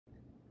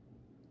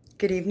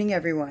Good evening,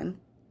 everyone.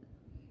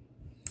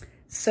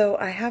 So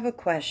I have a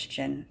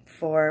question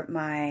for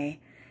my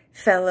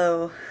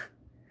fellow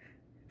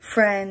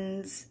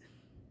friends,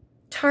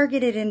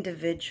 targeted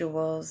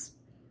individuals,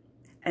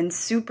 and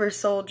super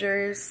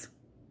soldiers,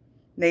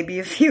 maybe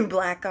a few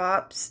black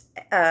ops,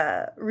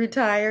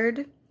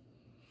 retired.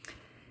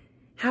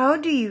 How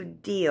do you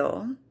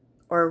deal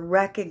or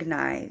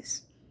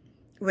recognize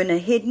when a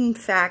hidden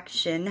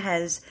faction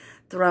has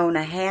thrown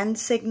a hand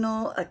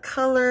signal, a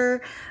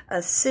color,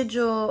 a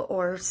sigil,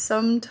 or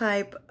some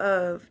type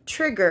of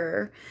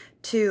trigger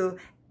to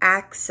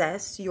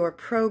access your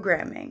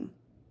programming?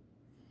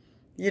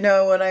 You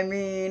know what I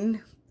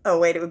mean? Oh,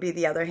 wait, it would be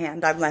the other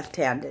hand. I'm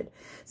left-handed.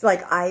 It's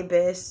like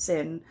Ibis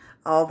and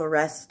all the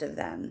rest of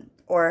them.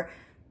 Or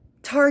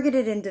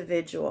targeted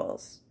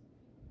individuals.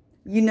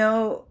 You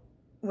know,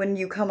 when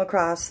you come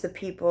across the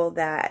people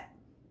that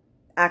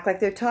act like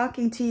they're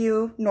talking to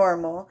you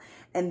normal,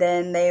 and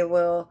then they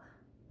will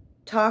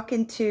talk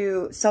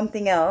into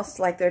something else,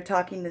 like they're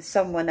talking to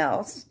someone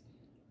else,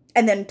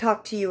 and then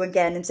talk to you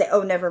again and say,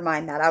 oh, never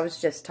mind that. I was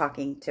just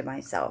talking to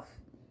myself.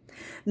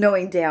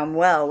 Knowing damn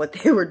well what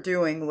they were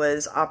doing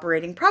was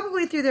operating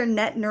probably through their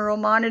net neural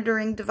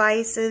monitoring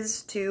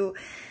devices to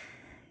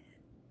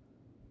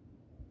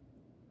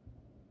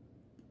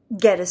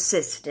get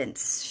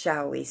assistance,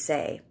 shall we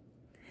say.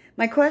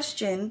 My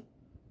question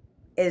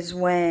is,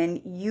 when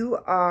you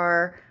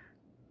are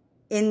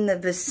in the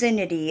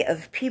vicinity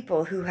of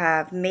people who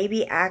have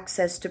maybe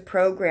access to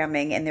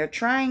programming and they're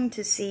trying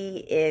to see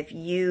if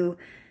you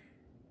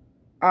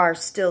are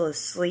still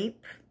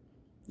asleep,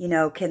 you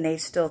know, can they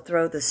still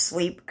throw the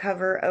sleep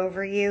cover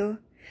over you,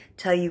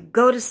 tell you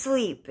go to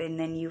sleep, and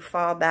then you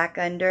fall back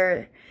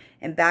under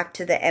and back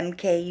to the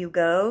MK you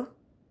go?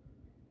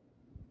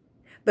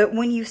 But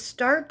when you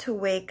start to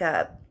wake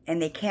up and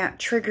they can't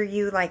trigger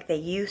you like they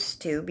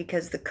used to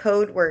because the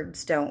code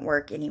words don't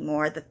work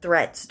anymore, the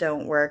threats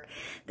don't work,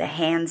 the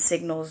hand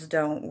signals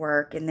don't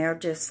work, and they're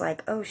just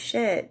like, oh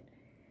shit,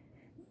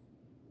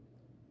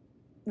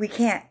 we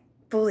can't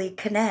fully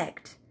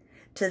connect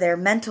to their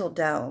mental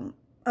dome.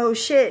 Oh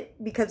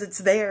shit, because it's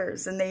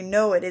theirs and they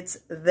know it, it's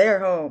their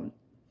home.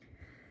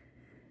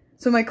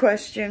 So my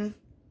question,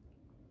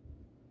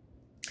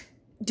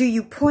 do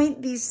you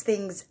point these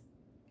things?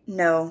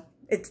 No.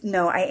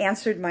 No, I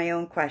answered my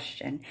own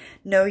question.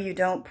 No, you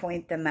don't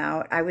point them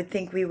out. I would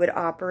think we would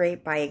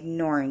operate by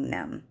ignoring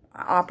them,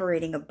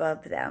 operating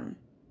above them.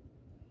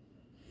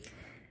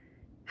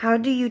 How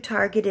do you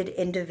targeted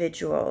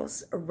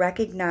individuals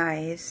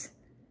recognize,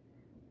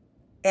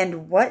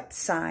 and what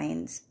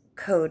signs,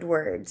 code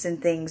words,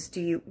 and things do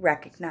you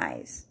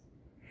recognize?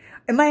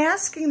 Am I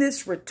asking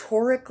this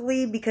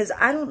rhetorically? Because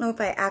I don't know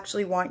if I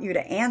actually want you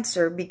to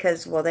answer,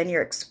 because, well, then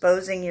you're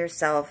exposing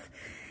yourself.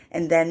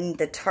 And then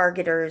the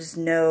targeters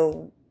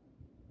know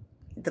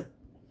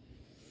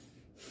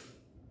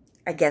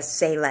I guess,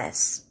 say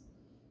less.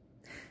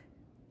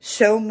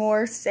 Show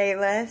more, say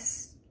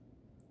less.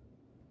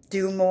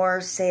 Do more,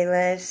 say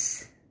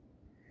less.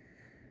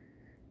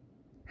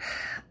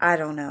 I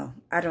don't know.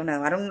 I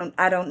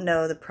don't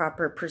know the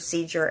proper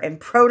procedure and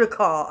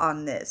protocol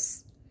on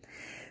this.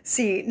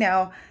 See,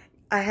 now,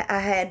 I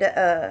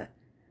had,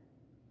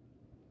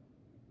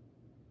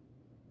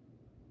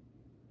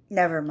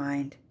 never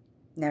mind.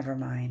 Never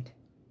mind.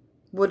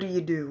 What do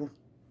you do?